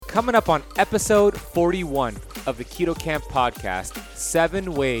Coming up on episode 41 of the Keto Camp podcast,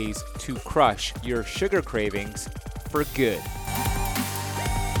 7 ways to crush your sugar cravings for good.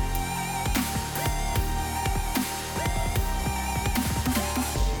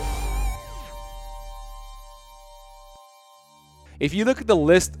 If you look at the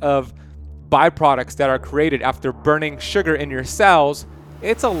list of byproducts that are created after burning sugar in your cells,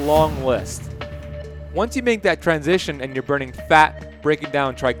 it's a long list. Once you make that transition and you're burning fat, breaking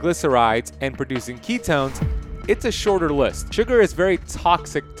down triglycerides, and producing ketones, it's a shorter list. Sugar is very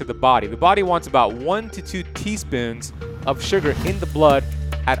toxic to the body. The body wants about 1 to 2 teaspoons of sugar in the blood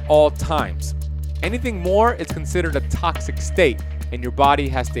at all times. Anything more is considered a toxic state, and your body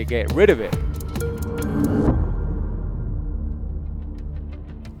has to get rid of it.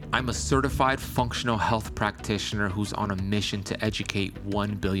 I'm a certified functional health practitioner who's on a mission to educate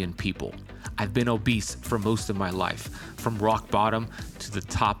 1 billion people. I've been obese for most of my life. From rock bottom to the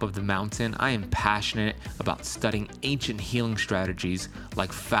top of the mountain, I am passionate about studying ancient healing strategies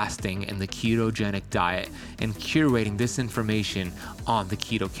like fasting and the ketogenic diet and curating this information on the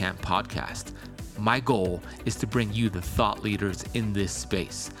Keto Camp podcast. My goal is to bring you the thought leaders in this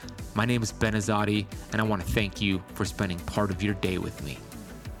space. My name is Azadi, and I want to thank you for spending part of your day with me.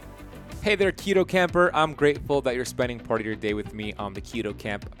 Hey there, Keto Camper. I'm grateful that you're spending part of your day with me on the Keto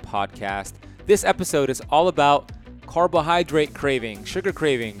Camp podcast. This episode is all about carbohydrate craving, sugar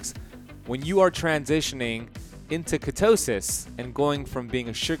cravings. When you are transitioning into ketosis and going from being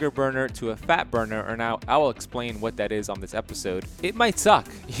a sugar burner to a fat burner, or now I will explain what that is on this episode, it might suck.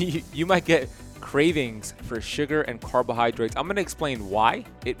 You might get cravings for sugar and carbohydrates. I'm going to explain why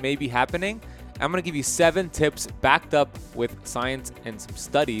it may be happening. I'm going to give you 7 tips backed up with science and some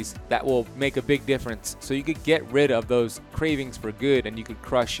studies that will make a big difference so you could get rid of those cravings for good and you could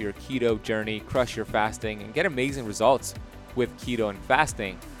crush your keto journey, crush your fasting, and get amazing results with keto and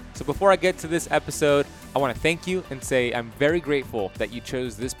fasting. So before I get to this episode, I want to thank you and say I'm very grateful that you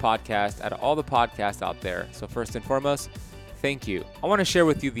chose this podcast out of all the podcasts out there. So first and foremost, thank you. I want to share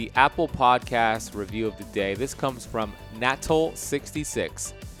with you the Apple Podcast review of the day. This comes from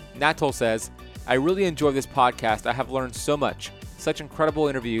Natol66. Natol says, I really enjoy this podcast. I have learned so much. Such incredible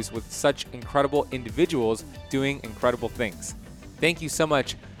interviews with such incredible individuals doing incredible things. Thank you so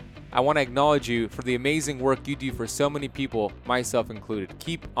much. I want to acknowledge you for the amazing work you do for so many people, myself included.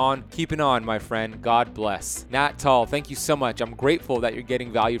 Keep on keeping on, my friend. God bless. Nat Tall, thank you so much. I'm grateful that you're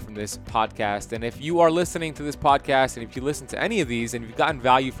getting value from this podcast. And if you are listening to this podcast, and if you listen to any of these and you've gotten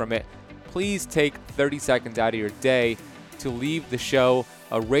value from it, please take 30 seconds out of your day to leave the show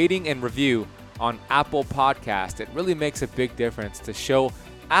a rating and review on Apple Podcast. It really makes a big difference to show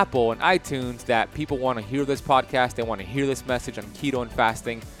Apple and iTunes that people want to hear this podcast. They want to hear this message on keto and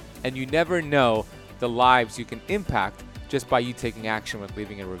fasting. And you never know the lives you can impact just by you taking action with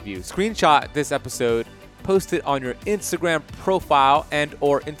leaving a review. Screenshot this episode, post it on your Instagram profile and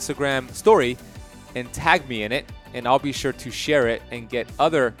or Instagram story, and tag me in it. And I'll be sure to share it and get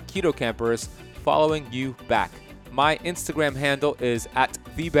other keto campers following you back. My Instagram handle is at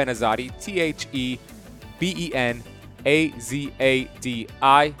thebenazadi, TheBenazadi.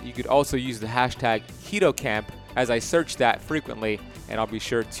 You could also use the hashtag KetoCamp as I search that frequently, and I'll be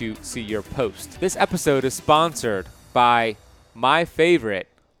sure to see your post. This episode is sponsored by my favorite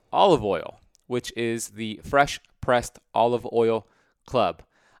olive oil, which is the Fresh Pressed Olive Oil Club.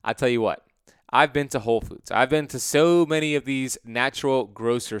 I tell you what, I've been to Whole Foods. I've been to so many of these natural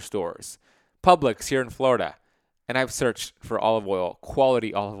grocery stores, Publix here in Florida, and I've searched for olive oil,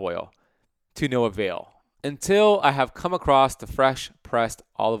 quality olive oil, to no avail, until I have come across the Fresh Pressed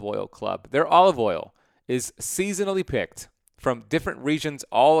Olive Oil Club. Their olive oil is seasonally picked from different regions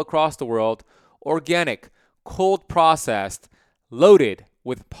all across the world, organic, cold processed, loaded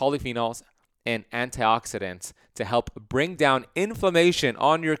with polyphenols and antioxidants to help bring down inflammation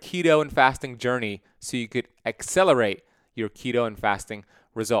on your keto and fasting journey so you could accelerate your keto and fasting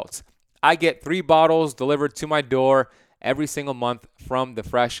results. I get 3 bottles delivered to my door every single month from the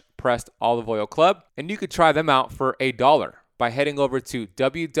Fresh Pressed Olive Oil Club, and you could try them out for $1 by heading over to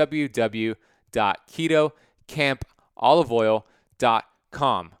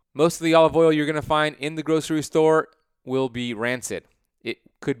www.ketocampoliveoil.com. Most of the olive oil you're going to find in the grocery store will be rancid. It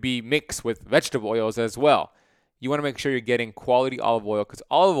could be mixed with vegetable oils as well. You want to make sure you're getting quality olive oil because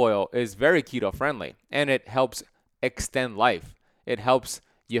olive oil is very keto friendly and it helps extend life. It helps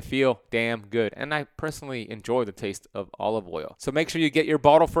you feel damn good. And I personally enjoy the taste of olive oil. So make sure you get your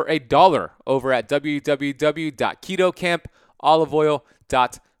bottle for $1 over at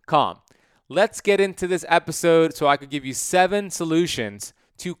www.ketocampoliveoil.com. Let's get into this episode so I could give you 7 solutions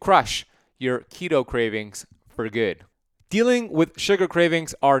to crush your keto cravings for good. Dealing with sugar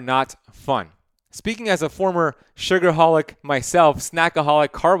cravings are not fun. Speaking as a former sugarholic myself, snackaholic,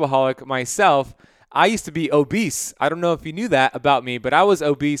 carbaholic myself, I used to be obese. I don't know if you knew that about me, but I was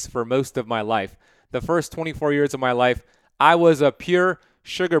obese for most of my life. The first 24 years of my life, I was a pure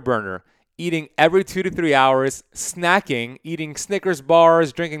sugar burner, eating every 2 to 3 hours, snacking, eating Snickers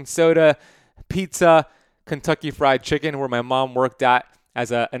bars, drinking soda, pizza, Kentucky Fried Chicken, where my mom worked at as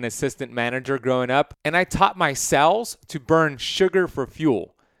an assistant manager growing up. And I taught my cells to burn sugar for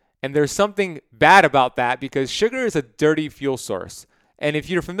fuel. And there's something bad about that because sugar is a dirty fuel source. And if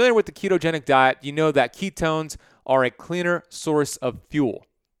you're familiar with the ketogenic diet, you know that ketones are a cleaner source of fuel.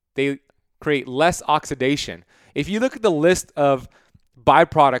 They create less oxidation. If you look at the list of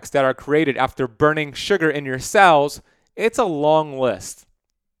byproducts that are created after burning sugar in your cells, it's a long list.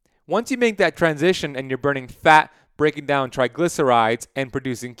 Once you make that transition and you're burning fat, breaking down triglycerides, and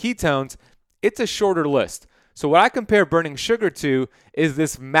producing ketones, it's a shorter list. So what I compare burning sugar to is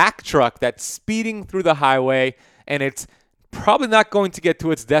this Mack truck that's speeding through the highway, and it's probably not going to get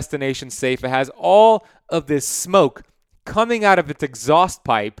to its destination safe. It has all of this smoke coming out of its exhaust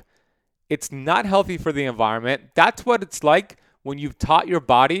pipe. It's not healthy for the environment. That's what it's like when you've taught your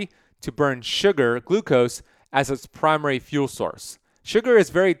body to burn sugar, glucose, as its primary fuel source. Sugar is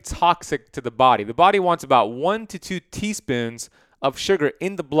very toxic to the body. The body wants about 1 to 2 teaspoons of sugar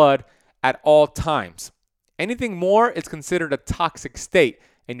in the blood at all times. Anything more is considered a toxic state,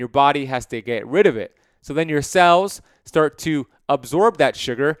 and your body has to get rid of it. So then your cells start to absorb that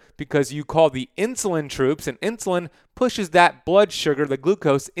sugar because you call the insulin troops, and insulin pushes that blood sugar, the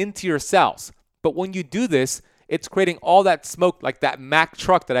glucose, into your cells. But when you do this, it's creating all that smoke like that Mack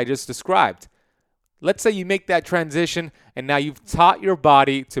truck that I just described. Let's say you make that transition and now you've taught your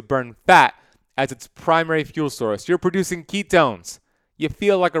body to burn fat as its primary fuel source. You're producing ketones. You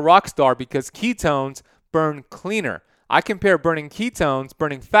feel like a rock star because ketones burn cleaner. I compare burning ketones,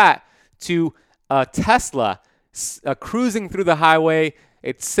 burning fat, to a Tesla cruising through the highway.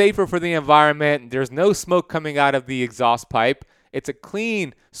 It's safer for the environment. There's no smoke coming out of the exhaust pipe. It's a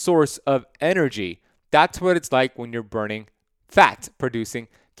clean source of energy. That's what it's like when you're burning fat, producing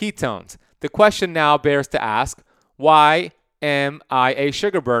ketones. The question now bears to ask, why am I a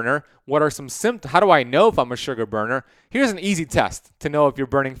sugar burner? What are some symptoms? How do I know if I'm a sugar burner? Here's an easy test to know if you're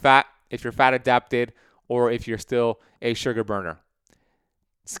burning fat, if you're fat adapted, or if you're still a sugar burner.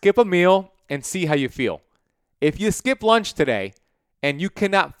 Skip a meal and see how you feel. If you skip lunch today and you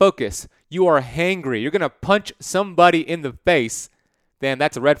cannot focus, you are hangry, you're going to punch somebody in the face, then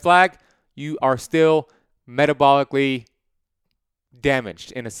that's a red flag. You are still metabolically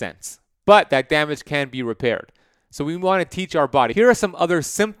damaged in a sense. But that damage can be repaired. So we want to teach our body. Here are some other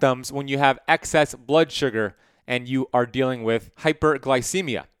symptoms when you have excess blood sugar and you are dealing with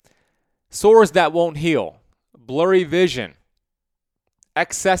hyperglycemia. Sores that won't heal, blurry vision,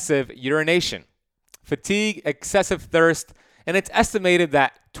 excessive urination, fatigue, excessive thirst, and it's estimated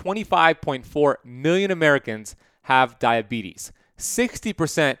that 25.4 million Americans have diabetes.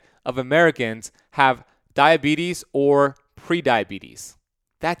 60% of Americans have diabetes or prediabetes.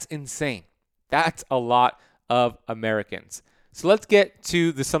 That's insane. That's a lot of Americans. So let's get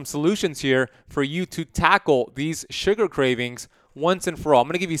to some solutions here for you to tackle these sugar cravings once and for all. I'm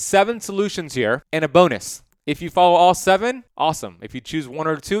going to give you 7 solutions here and a bonus. If you follow all 7, awesome. If you choose 1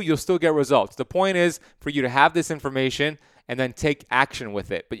 or 2, you'll still get results. The point is for you to have this information and then take action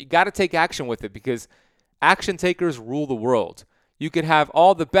with it. But you got to take action with it because action takers rule the world. You could have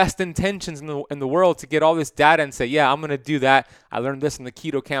all the best intentions in the world to get all this data and say, yeah, I'm going to do that. I learned this in the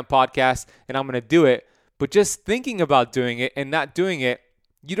Keto Camp podcast and I'm going to do it. But just thinking about doing it and not doing it,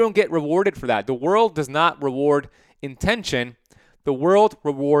 you don't get rewarded for that. The world does not reward intention. The world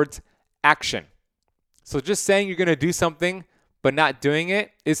rewards action. So just saying you're going to do something but not doing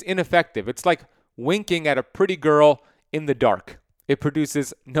it is ineffective. It's like winking at a pretty girl in the dark. It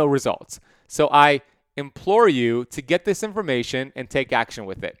produces no results. So I implore you to get this information and take action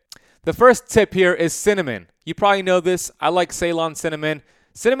with it. The first tip here is cinnamon. You probably know this. I like Ceylon cinnamon.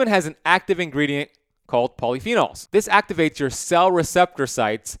 Cinnamon has an active ingredient called polyphenols. This activates your cell receptor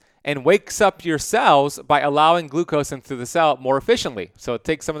sites and wakes up your cells by allowing glucose into the cell more efficiently. So it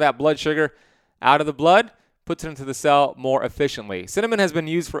takes some of that blood sugar out of the blood, puts it into the cell more efficiently. Cinnamon has been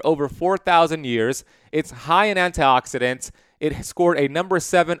used for over 4,000 years. It's high in antioxidants. It scored a number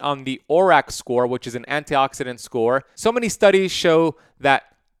 7 on the ORAC score, which is an antioxidant score. So many studies show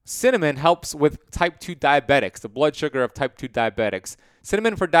that cinnamon helps with type 2 diabetics, the blood sugar of type 2 diabetics.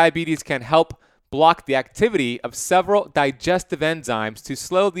 Cinnamon for diabetes can help block the activity of several digestive enzymes to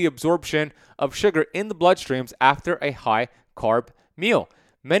slow the absorption of sugar in the bloodstreams after a high carb meal.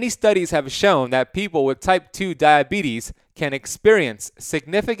 Many studies have shown that people with type 2 diabetes can experience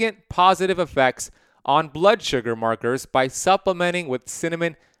significant positive effects on blood sugar markers by supplementing with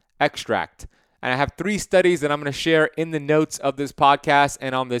cinnamon extract. And I have 3 studies that I'm going to share in the notes of this podcast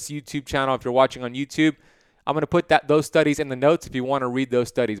and on this YouTube channel if you're watching on YouTube. I'm going to put those studies in the notes if you want to read those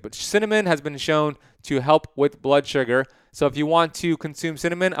studies. But cinnamon has been shown to help with blood sugar. So if you want to consume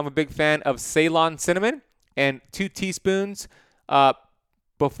cinnamon, I'm a big fan of Ceylon cinnamon, and 2 teaspoons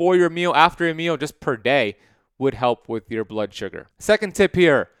before your meal, after your meal, just per day would help with your blood sugar. Second tip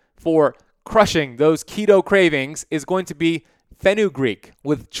here for crushing those keto cravings is going to be fenugreek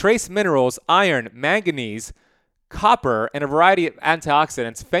with trace minerals, iron, manganese, copper, and a variety of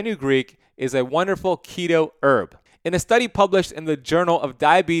antioxidants. Fenugreek is a wonderful keto herb. In a study published in the Journal of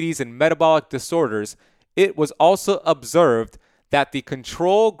Diabetes and Metabolic Disorders, it was also observed that the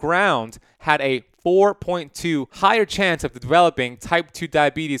control ground had a 4.2 higher chance of developing type 2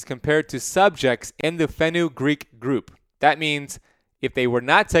 diabetes compared to subjects in the fenugreek group. That means if they were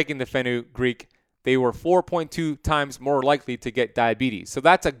not taking the fenugreek, they were 4.2 times more likely to get diabetes. So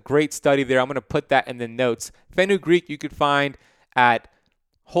that's a great study there. I'm going to put that in the notes. Fenugreek you could find at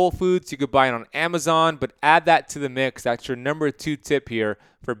Whole Foods. You could buy it on Amazon, but add that to the mix. That's your number 2 tip here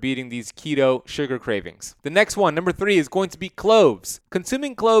for beating these keto sugar cravings. The next one, number 3, is going to be cloves.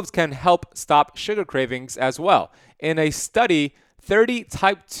 Consuming cloves can help stop sugar cravings as well. In a study, 30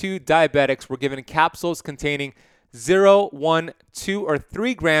 type 2 diabetics were given capsules containing 0, 1, 2, or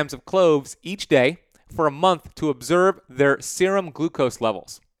 3 grams of cloves each day for a month to observe their serum glucose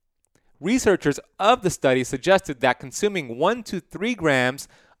levels. Researchers of the study suggested that consuming 1 to 3 grams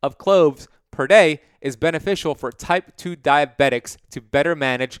of cloves per day is beneficial for type 2 diabetics to better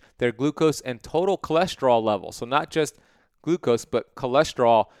manage their glucose and total cholesterol levels. So not just glucose, but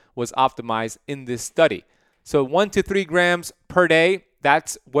cholesterol was optimized in this study. So 1 to 3 grams per day,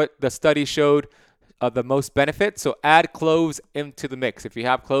 that's what the study showed the most benefit. So add cloves into the mix. If you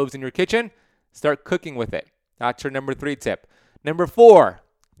have cloves in your kitchen, start cooking with it. That's your number 3 tip. Number 4,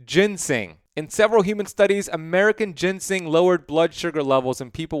 ginseng. In several human studies, American ginseng lowered blood sugar levels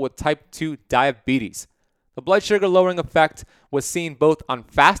in people with type 2 diabetes. The blood sugar lowering effect was seen both on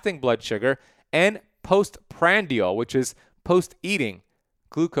fasting blood sugar and postprandial, which is post-eating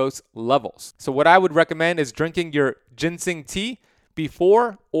glucose levels. So what I would recommend is drinking your ginseng tea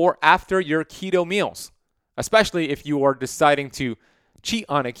before or after your keto meals, especially if you are deciding to cheat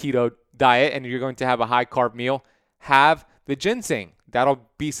on a keto diet and you're going to have a high carb meal. Have the ginseng. That'll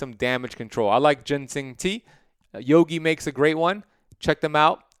be some damage control. I like ginseng tea. Yogi makes a great one. Check them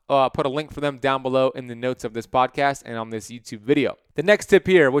out. I'll put a link for them down below in the notes of this podcast and on this YouTube video. The next tip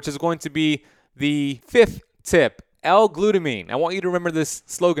here, which is going to be the 5th tip, L-glutamine. I want you to remember this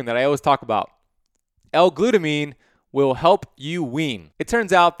slogan that I always talk about. L-glutamine will help you wean. It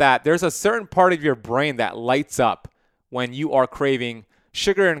turns out that there's a certain part of your brain that lights up when you are craving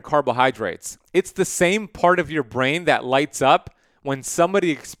sugar and carbohydrates. It's the same part of your brain that lights up when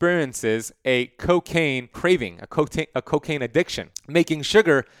somebody experiences a cocaine craving, a cocaine addiction, making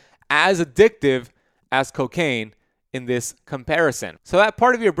sugar as addictive as cocaine in this comparison. So that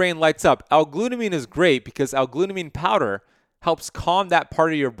part of your brain lights up. L-glutamine is great because L-glutamine powder helps calm that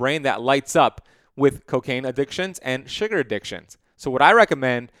part of your brain that lights up with cocaine addictions and sugar addictions. So what I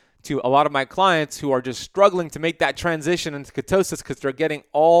recommend to a lot of my clients who are just struggling to make that transition into ketosis because they're getting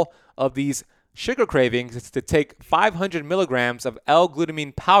all of these sugar cravings is to take 500 milligrams of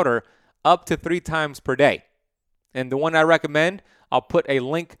L-glutamine powder up to 3 times per day. And the one I recommend, I'll put a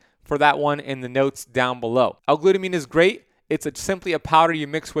link for that one in the notes down below. L-glutamine is great. It's simply a powder you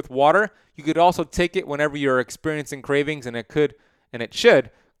mix with water. You could also take it whenever you're experiencing cravings, and it should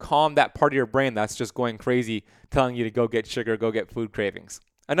calm that part of your brain that's just going crazy, telling you to go get sugar, go get food cravings.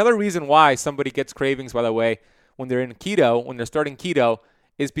 Another reason why somebody gets cravings, by the way, when they're in keto, when they're starting keto,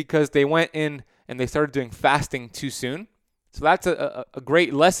 is because they went in and they started doing fasting too soon. So that's a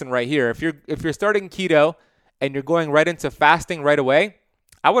great lesson right here. If you're starting keto and you're going right into fasting right away,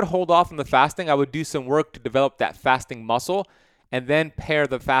 I would hold off on the fasting. I would do some work to develop that fasting muscle and then pair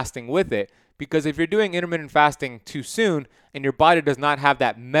the fasting with it. Because if you're doing intermittent fasting too soon and your body does not have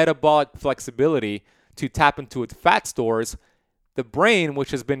that metabolic flexibility to tap into its fat stores, the brain,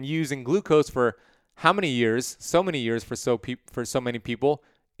 which has been using glucose for how many years? So many years for so many people,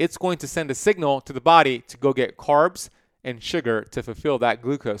 it's going to send a signal to the body to go get carbs and sugar to fulfill that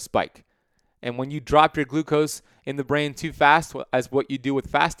glucose spike. And when you drop your glucose in the brain too fast, as what you do with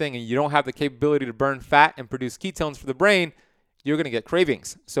fasting, and you don't have the capability to burn fat and produce ketones for the brain, you're going to get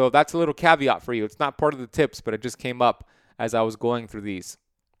cravings. So that's a little caveat for you. It's not part of the tips, but it just came up as I was going through these.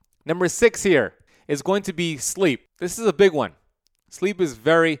 Number 6 here is going to be sleep. This is a big one. Sleep is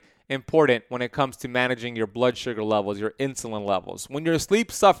very important when it comes to managing your blood sugar levels, your insulin levels. When your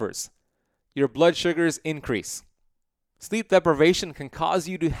sleep suffers, your blood sugars increase. Sleep deprivation can cause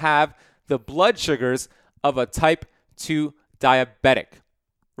you to have the blood sugars of a type 2 diabetic.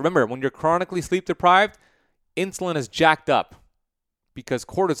 Remember, when you're chronically sleep deprived, insulin is jacked up because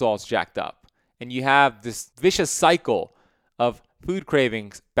cortisol is jacked up. And you have this vicious cycle of food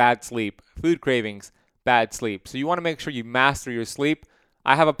cravings, bad sleep, food cravings, bad sleep. So you want to make sure you master your sleep.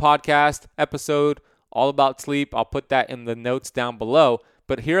 I have a podcast episode all about sleep. I'll put that in the notes down below.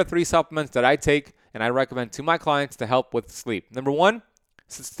 But here are 3 supplements that I take and I recommend to my clients to help with sleep. Number 1,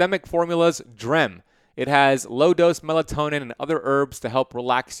 Systemic Formula's DREM. It has low-dose melatonin and other herbs to help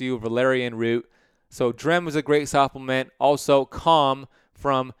relax you, valerian root. So DREM is a great supplement. Also, Calm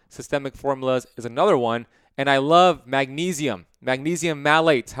from Systemic Formulas is another one. And I love magnesium. Magnesium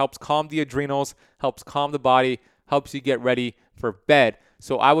malate helps calm the adrenals, helps calm the body, helps you get ready for bed.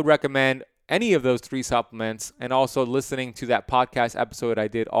 So I would recommend any of those 3 supplements and also listening to that podcast episode I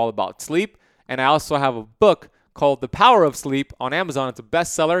did all about sleep. And I also have a book called The Power of Sleep on Amazon. It's a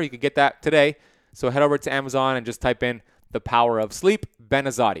bestseller. You can get that today. So head over to Amazon and just type in The Power of Sleep, Ben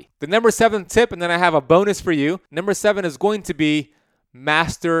Azadi. The number 7 tip, and then I have a bonus for you. Number 7 is going to be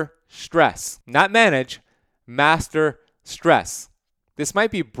master stress. Not manage, master stress. This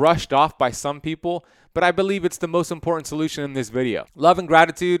might be brushed off by some people, but I believe it's the most important solution in this video. Love and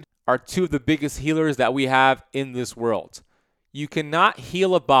gratitude are 2 of the biggest healers that we have in this world. You cannot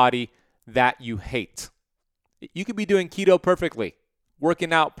heal a body that you hate. You could be doing keto perfectly,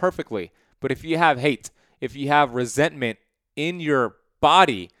 working out perfectly, but if you have hate, if you have resentment in your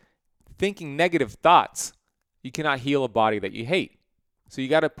body, thinking negative thoughts, you cannot heal a body that you hate. So you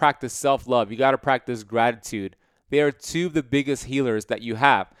got to practice self-love. You got to practice gratitude. They are 2 of the biggest healers that you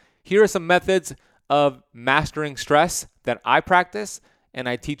have. Here are some methods of mastering stress that I practice and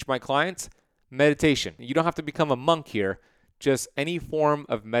I teach my clients. Meditation. You don't have to become a monk here. Just any form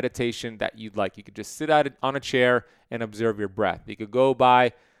of meditation that you'd like. You could just sit out on a chair and observe your breath. You could go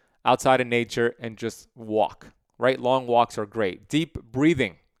by outside in nature and just walk, right? Long walks are great. Deep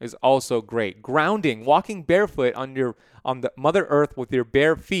breathing is also great. Grounding, walking barefoot on the Mother Earth with your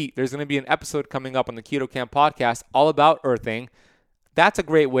bare feet. There's going to be an episode coming up on the Keto Camp podcast all about earthing. That's a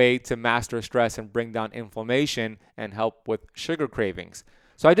great way to master stress and bring down inflammation and help with sugar cravings.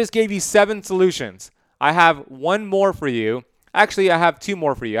 So I just gave you 7 solutions. I have 1 more for you. Actually, I have 2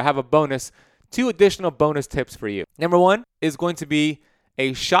 more for you. I have a bonus, 2 additional bonus tips for you. Number 1 is going to be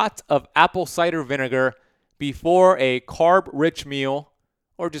a shot of apple cider vinegar before a carb-rich meal,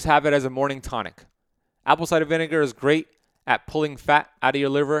 or just have it as a morning tonic. Apple cider vinegar is great at pulling fat out of your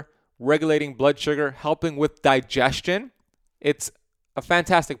liver, regulating blood sugar, helping with digestion. It's a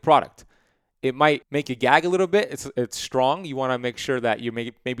fantastic product. It might make you gag a little bit. It's strong. You want to make sure that you're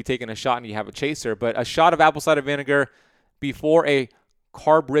maybe taking a shot and you have a chaser. But a shot of apple cider vinegar before a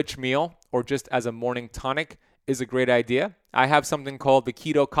carb-rich meal or just as a morning tonic is a great idea. I have something called the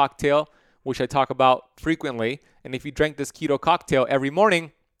keto cocktail, which I talk about frequently. And if you drank this keto cocktail every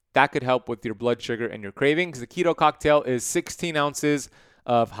morning, that could help with your blood sugar and your cravings. The keto cocktail is 16 ounces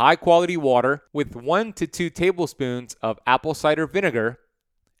of high-quality water with 1 to 2 tablespoons of apple cider vinegar,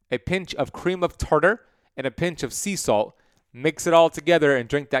 a pinch of cream of tartar, and a pinch of sea salt. Mix it all together and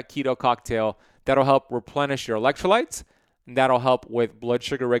drink that keto cocktail. That'll help replenish your electrolytes, and that'll help with blood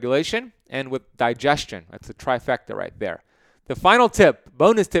sugar regulation and with digestion. That's a trifecta right there. The final tip,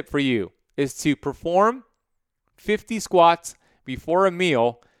 bonus tip for you, is to perform 50 squats before a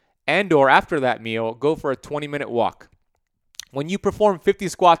meal and or after that meal, go for a 20-minute walk. When you perform 50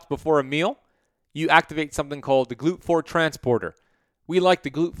 squats before a meal, you activate something called the GLUT4 transporter. We like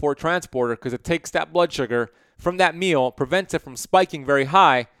the GLUT4 transporter because it takes that blood sugar from that meal, prevents it from spiking very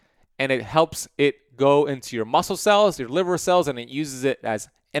high, and it helps it go into your muscle cells, your liver cells, and it uses it as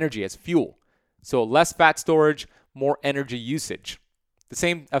energy, as fuel. So less fat storage, more energy usage. The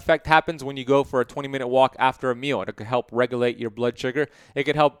same effect happens when you go for a 20-minute walk after a meal. It could help regulate your blood sugar. It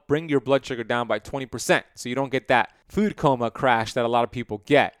could help bring your blood sugar down by 20% so you don't get that food coma crash that a lot of people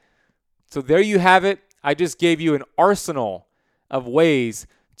get. So there you have it. I just gave you an arsenal of ways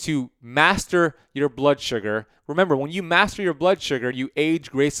to master your blood sugar. Remember, when you master your blood sugar, you age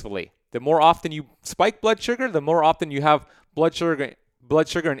gracefully. The more often you spike blood sugar, the more often you have blood sugar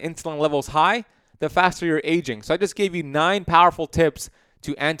and insulin levels high, the faster you're aging. So I just gave you 9 powerful tips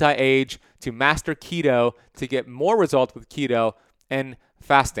to anti-age, to master keto, to get more results with keto and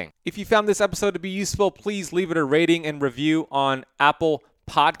fasting. If you found this episode to be useful, please leave it a rating and review on Apple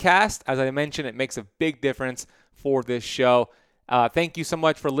Podcast. As I mentioned, it makes a big difference for this show. Thank you so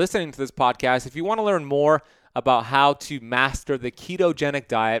much for listening to this podcast. If you want to learn more about how to master the ketogenic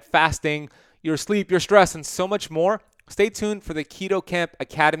diet, fasting, your sleep, your stress, and so much more. Stay tuned for the Keto Camp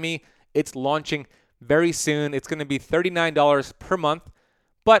Academy. It's launching very soon. It's going to be $39 per month,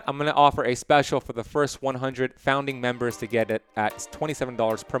 but I'm going to offer a special for the first 100 founding members to get it at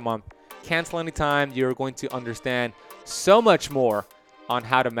 $27 per month. Cancel anytime. You're going to understand so much more on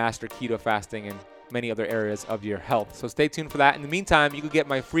how to master keto fasting and many other areas of your health. So stay tuned for that. In the meantime, you can get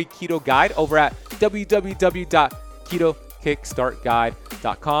my free keto guide over at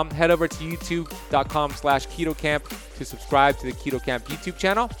www.ketokickstartguide.com. Head over to youtube.com/ketocamp to subscribe to the Keto Camp YouTube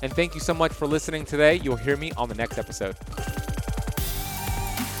channel. And thank you so much for listening today. You'll hear me on the next episode.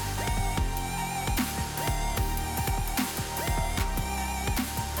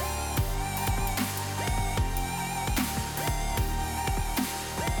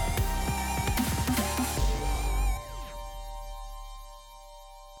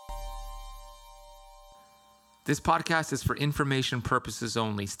 This podcast is for information purposes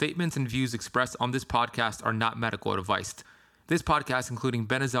only. Statements and views expressed on this podcast are not medical advice. This podcast, including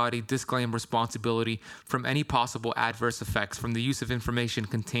Ben Azadi, disclaims responsibility from any possible adverse effects from the use of information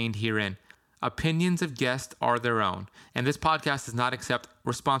contained herein. Opinions of guests are their own, and this podcast does not accept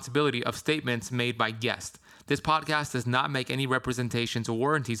responsibility of statements made by guests. This podcast does not make any representations or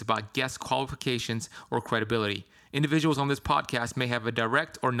warranties about guest qualifications or credibility. Individuals on this podcast may have a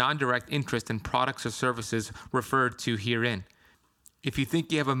direct or non-direct interest in products or services referred to herein. If you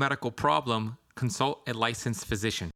think you have a medical problem, consult a licensed physician.